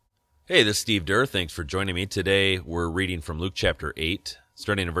Hey, this is Steve Durr. Thanks for joining me. Today we're reading from Luke chapter 8,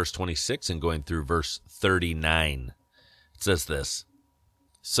 starting in verse 26 and going through verse 39. It says this: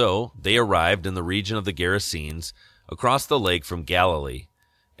 So they arrived in the region of the Gerasenes, across the lake from Galilee.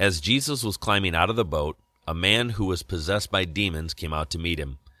 As Jesus was climbing out of the boat, a man who was possessed by demons came out to meet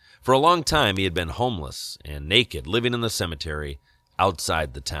him. For a long time he had been homeless and naked, living in the cemetery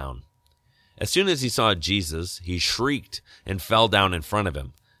outside the town. As soon as he saw Jesus, he shrieked and fell down in front of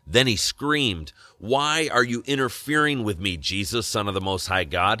him. Then he screamed, "Why are you interfering with me, Jesus, Son of the Most High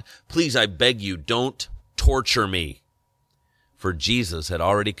God? Please, I beg you, don't torture me." For Jesus had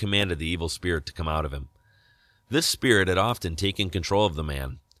already commanded the evil spirit to come out of him. This spirit had often taken control of the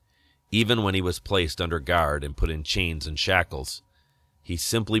man. Even when he was placed under guard and put in chains and shackles, he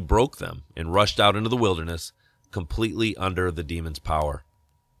simply broke them and rushed out into the wilderness, completely under the demon's power.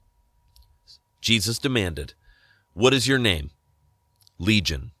 Jesus demanded, "What is your name?"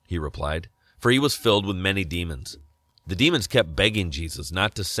 "Legion," he replied, for he was filled with many demons. The demons kept begging Jesus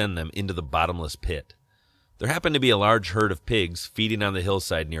not to send them into the bottomless pit. There happened to be a large herd of pigs feeding on the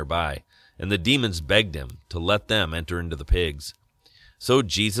hillside nearby, and the demons begged him to let them enter into the pigs. So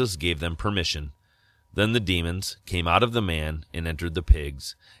Jesus gave them permission. Then the demons came out of the man and entered the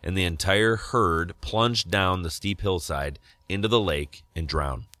pigs, and the entire herd plunged down the steep hillside into the lake and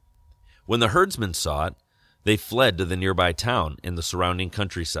drowned. When the herdsmen saw it, they fled to the nearby town and the surrounding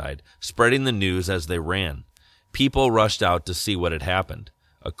countryside, spreading the news as they ran. People rushed out to see what had happened.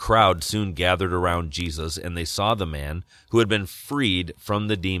 A crowd soon gathered around Jesus, and they saw the man who had been freed from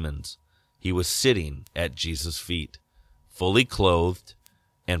the demons. He was sitting at Jesus' feet, fully clothed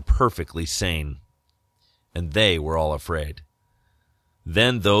and perfectly sane. And they were all afraid.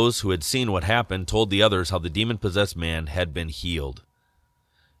 Then those who had seen what happened told the others how the demon-possessed man had been healed.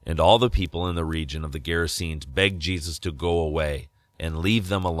 And all the people in the region of the Gerasenes begged Jesus to go away and leave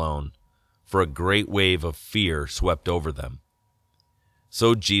them alone, for a great wave of fear swept over them.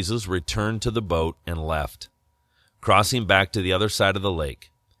 So Jesus returned to the boat and left, crossing back to the other side of the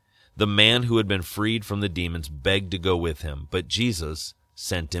lake. The man who had been freed from the demons begged to go with him, but Jesus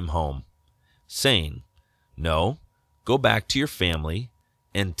sent him home, saying, "No, go back to your family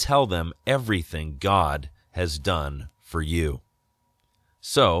and tell them everything God has done for you."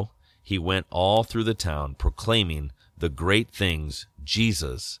 So he went all through the town, proclaiming the great things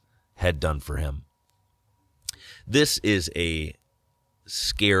Jesus had done for him. This is a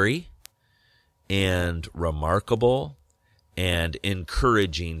scary and remarkable and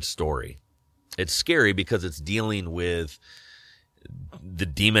encouraging story. It's scary because it's dealing with the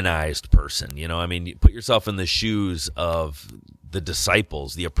demonized person. You put yourself in the shoes of the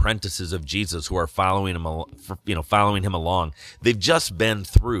disciples, the apprentices of Jesus who are following him along. They've just been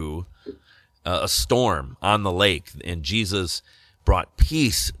through a storm on the lake, and Jesus brought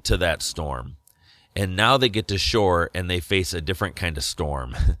peace to that storm. And now they get to shore and they face a different kind of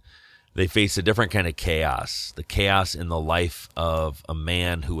storm. They face a different kind of chaos, the chaos in the life of a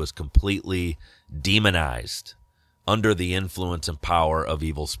man who was completely demonized under the influence and power of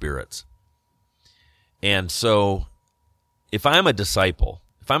evil spirits. And so if I'm a disciple,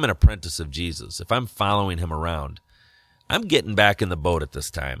 if I'm an apprentice of Jesus, if I'm following him around, I'm getting back in the boat at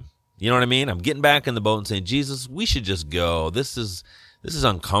this time. You know what I mean? I'm getting back in the boat and saying, "Jesus, we should just go. This is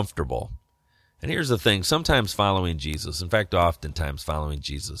uncomfortable." And here's the thing. Sometimes following Jesus, in fact, oftentimes following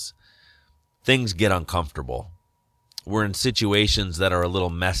Jesus, things get uncomfortable. We're in situations that are a little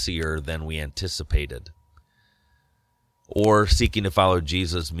messier than we anticipated. Or seeking to follow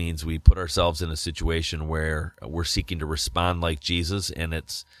Jesus means we put ourselves in a situation where we're seeking to respond like Jesus, and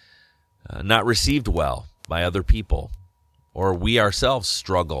it's not received well by other people. Or we ourselves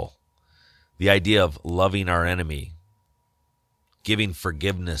struggle. The idea of loving our enemy, giving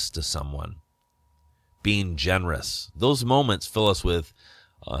forgiveness to someone, being generous. Those moments fill us with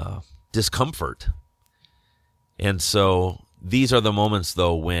discomfort. And so these are the moments,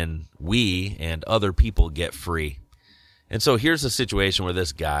 though, when we and other people get free. And so here's a situation where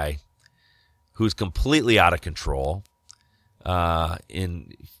this guy, who's completely out of control,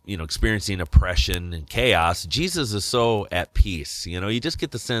 experiencing oppression and chaos, Jesus is so at peace. You just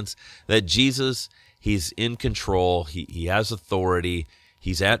get the sense that Jesus, he's in control, he has authority,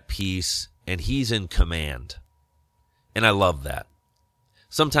 he's at peace, and he's in command. And I love that.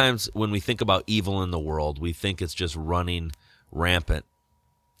 Sometimes when we think about evil in the world, we think it's just running rampant.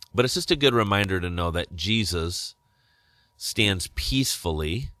 But it's just a good reminder to know that Jesus stands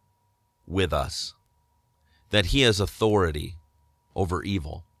peacefully with us, that he has authority over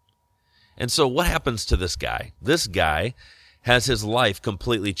evil. And so what happens to this guy? This guy has his life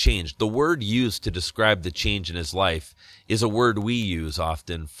completely changed. The word used to describe the change in his life is a word we use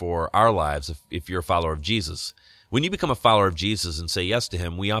often for our lives if you're a follower of Jesus. When you become a follower of Jesus and say yes to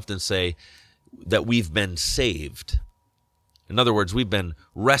him, we often say that we've been saved. In other words, we've been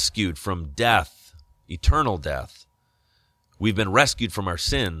rescued from death, eternal death. We've been rescued from our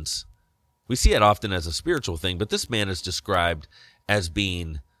sins. We see it often as a spiritual thing, but this man is described as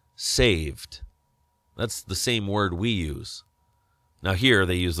being saved. That's the same word we use. Now here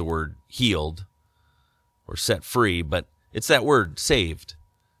they use the word healed or set free, but it's that word saved.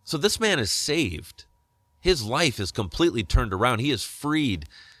 So this man is saved. His life is completely turned around. He is freed.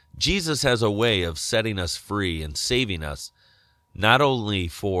 Jesus has a way of setting us free and saving us, not only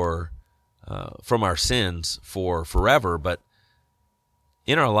from our sins for forever, but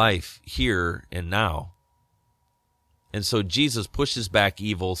in our life here and now. And so Jesus pushes back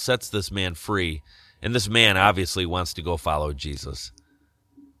evil, sets this man free, and this man obviously wants to go follow Jesus.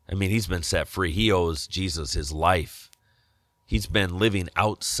 I mean, he's been set free. He owes Jesus his life. He's been living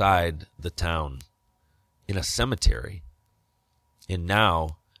outside the town in a cemetery. And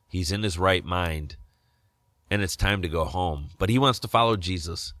now he's in his right mind, and it's time to go home. But he wants to follow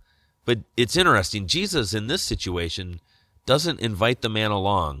Jesus. But it's interesting. Jesus, in this situation, doesn't invite the man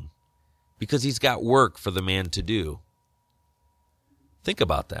along because he's got work for the man to do. Think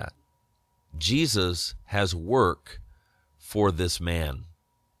about that. Jesus has work for this man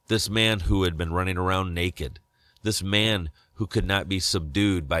who had been running around naked, this man who could not be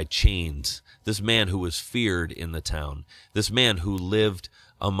subdued by chains, this man who was feared in the town, this man who lived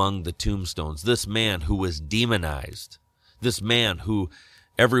among the tombstones, this man who was demonized, this man who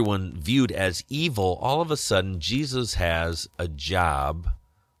everyone viewed as evil. All of a sudden, Jesus has a job,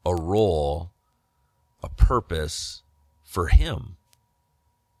 a role, a purpose for him.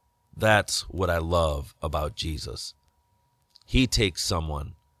 That's what I love about Jesus. He takes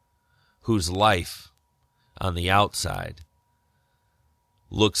someone whose life on the outside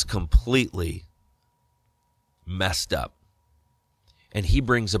looks completely messed up, and he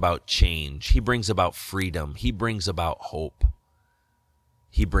brings about change. He brings about freedom. He brings about hope.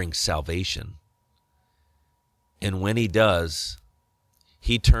 He brings salvation. And when he does,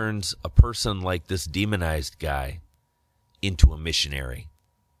 he turns a person like this demonized guy into a missionary.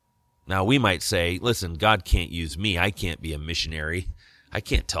 Now, we might say, listen, God can't use me. I can't be a missionary. I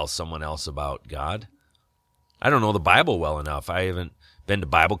can't tell someone else about God. I don't know the Bible well enough. I haven't been to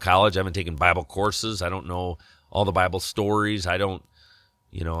Bible college. I haven't taken Bible courses. I don't know all the Bible stories. I don't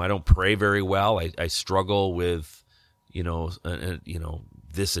pray very well. I struggle with,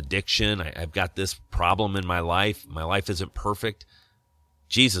 this addiction. I've got this problem in my life. My life isn't perfect.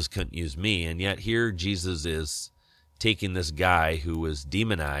 Jesus couldn't use me. And yet here Jesus is taking this guy who was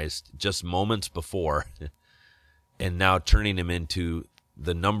demonized just moments before and now turning him into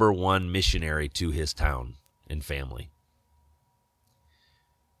the number one missionary to his town and family.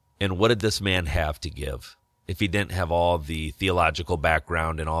 And what did this man have to give? If he didn't have all the theological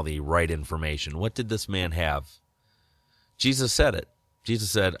background and all the right information, what did this man have? Jesus said it. Jesus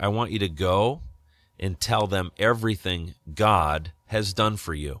said, I want you to go and tell them everything God has done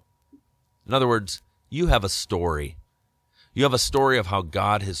for you. In other words, you have a story. You have a story of how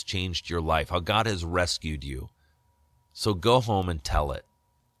God has changed your life, how God has rescued you. So go home and tell it.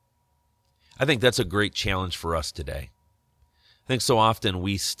 I think that's a great challenge for us today. I think so often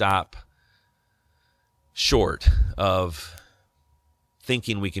we stop short of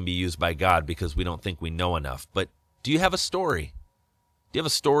thinking we can be used by God because we don't think we know enough. But do you have a story? Do you have a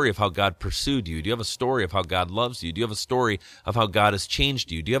story of how God pursued you? Do you have a story of how God loves you? Do you have a story of how God has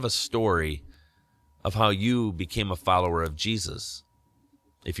changed you? Do you have a story of how you became a follower of Jesus?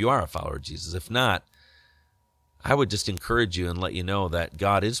 If you are a follower of Jesus. If not, I would just encourage you and let you know that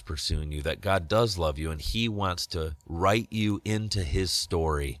God is pursuing you, that God does love you, and he wants to write you into his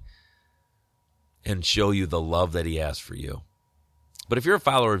story and show you the love that he has for you. But if you're a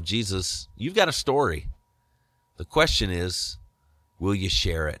follower of Jesus, you've got a story. The question is, will you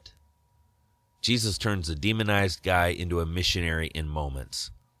share it? Jesus turns a demonized guy into a missionary in moments.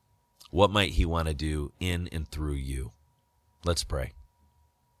 What might he want to do in and through you? Let's pray.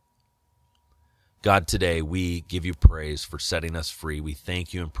 God, today we give you praise for setting us free. We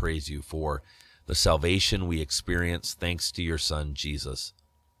thank you and praise you for the salvation we experience thanks to your Son, Jesus.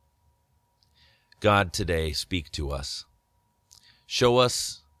 God, today speak to us. Show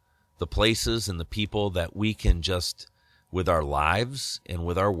us the places and the people that we can just, with our lives and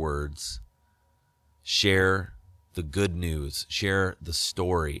with our words, share the good news, share the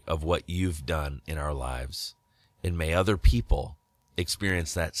story of what you've done in our lives. And may other people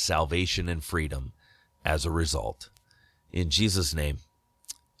experience that salvation and freedom as a result. In Jesus' name,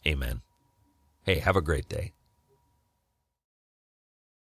 amen. Hey, have a great day.